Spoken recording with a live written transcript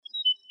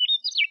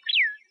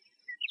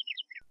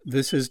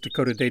This is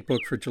Dakota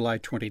Datebook for July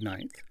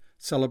 29th,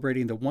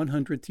 celebrating the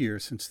 100th year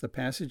since the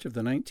passage of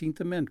the 19th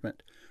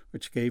Amendment,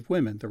 which gave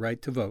women the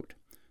right to vote.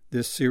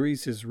 This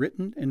series is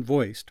written and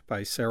voiced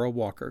by Sarah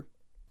Walker.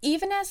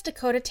 Even as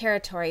Dakota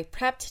Territory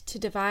prepped to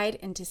divide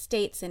into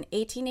states in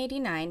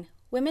 1889,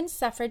 women's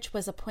suffrage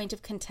was a point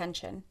of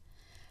contention.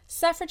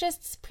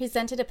 Suffragists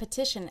presented a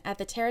petition at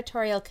the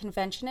Territorial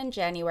Convention in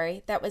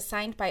January that was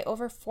signed by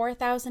over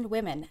 4,000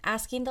 women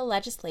asking the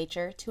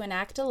legislature to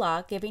enact a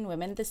law giving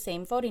women the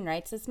same voting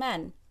rights as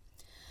men.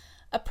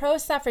 A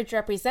pro-suffrage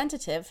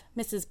representative,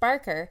 Mrs.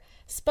 Barker,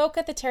 spoke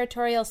at the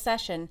territorial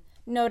session,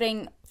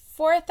 noting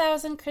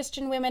 4,000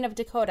 Christian women of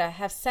Dakota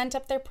have sent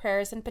up their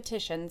prayers and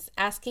petitions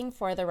asking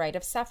for the right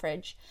of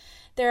suffrage.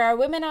 There are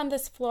women on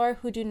this floor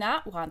who do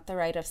not want the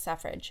right of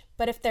suffrage,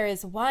 but if there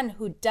is one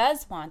who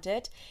does want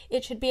it,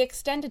 it should be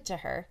extended to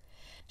her.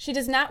 She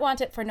does not want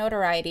it for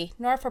notoriety,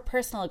 nor for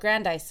personal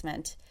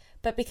aggrandizement,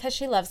 but because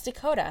she loves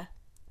Dakota.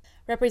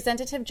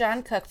 Representative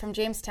John Cook from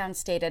Jamestown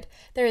stated,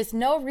 "There is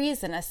no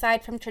reason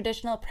aside from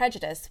traditional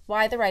prejudice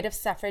why the right of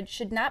suffrage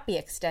should not be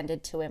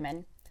extended to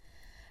women."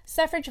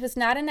 Suffrage was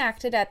not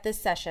enacted at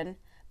this session,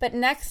 but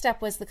next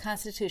up was the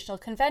Constitutional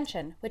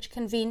Convention, which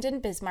convened in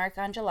Bismarck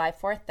on July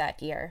 4th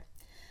that year.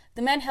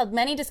 The men held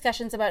many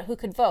discussions about who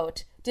could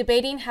vote,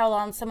 debating how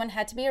long someone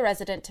had to be a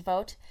resident to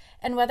vote,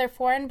 and whether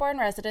foreign-born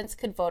residents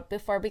could vote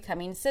before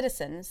becoming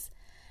citizens.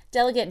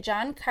 Delegate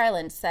John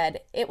Carland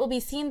said, "It will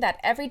be seen that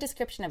every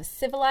description of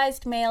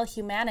civilized male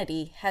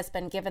humanity has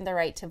been given the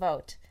right to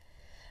vote."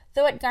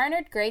 Though it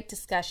garnered great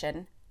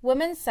discussion,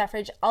 women's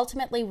suffrage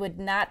ultimately would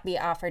not be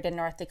offered in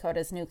North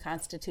Dakota's new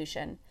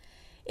constitution.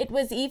 It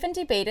was even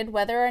debated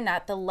whether or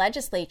not the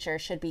legislature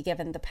should be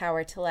given the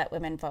power to let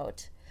women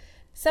vote.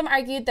 Some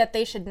argued that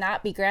they should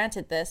not be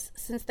granted this,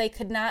 since they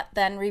could not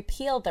then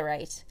repeal the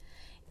right.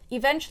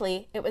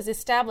 Eventually, it was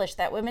established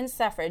that women's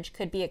suffrage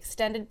could be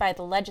extended by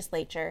the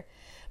legislature,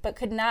 but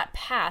could not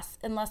pass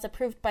unless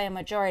approved by a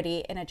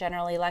majority in a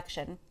general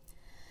election.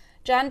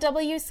 John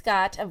W.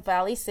 Scott of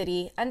Valley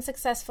City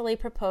unsuccessfully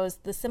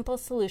proposed the simple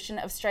solution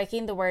of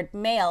striking the word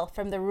male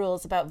from the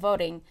rules about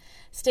voting,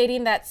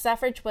 stating that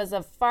suffrage was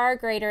of far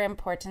greater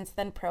importance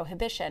than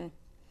prohibition.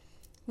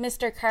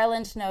 Mr.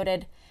 Carland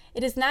noted,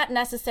 "It is not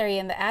necessary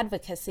in the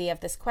advocacy of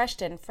this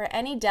question for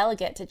any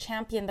delegate to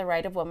champion the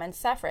right of women's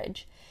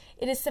suffrage.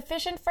 It is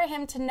sufficient for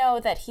him to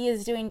know that he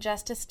is doing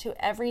justice to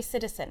every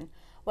citizen,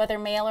 whether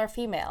male or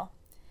female.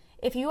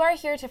 If you are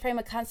here to frame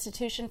a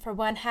constitution for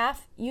one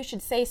half, you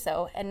should say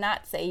so and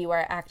not say you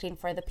are acting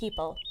for the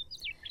people."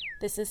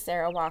 This is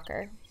Sarah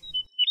Walker.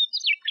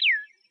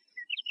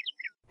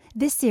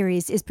 This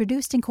series is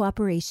produced in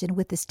cooperation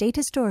with the State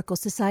Historical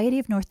Society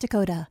of North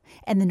Dakota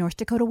and the North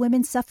Dakota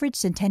Women's Suffrage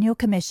Centennial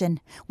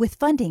Commission, with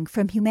funding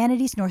from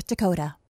Humanities North Dakota.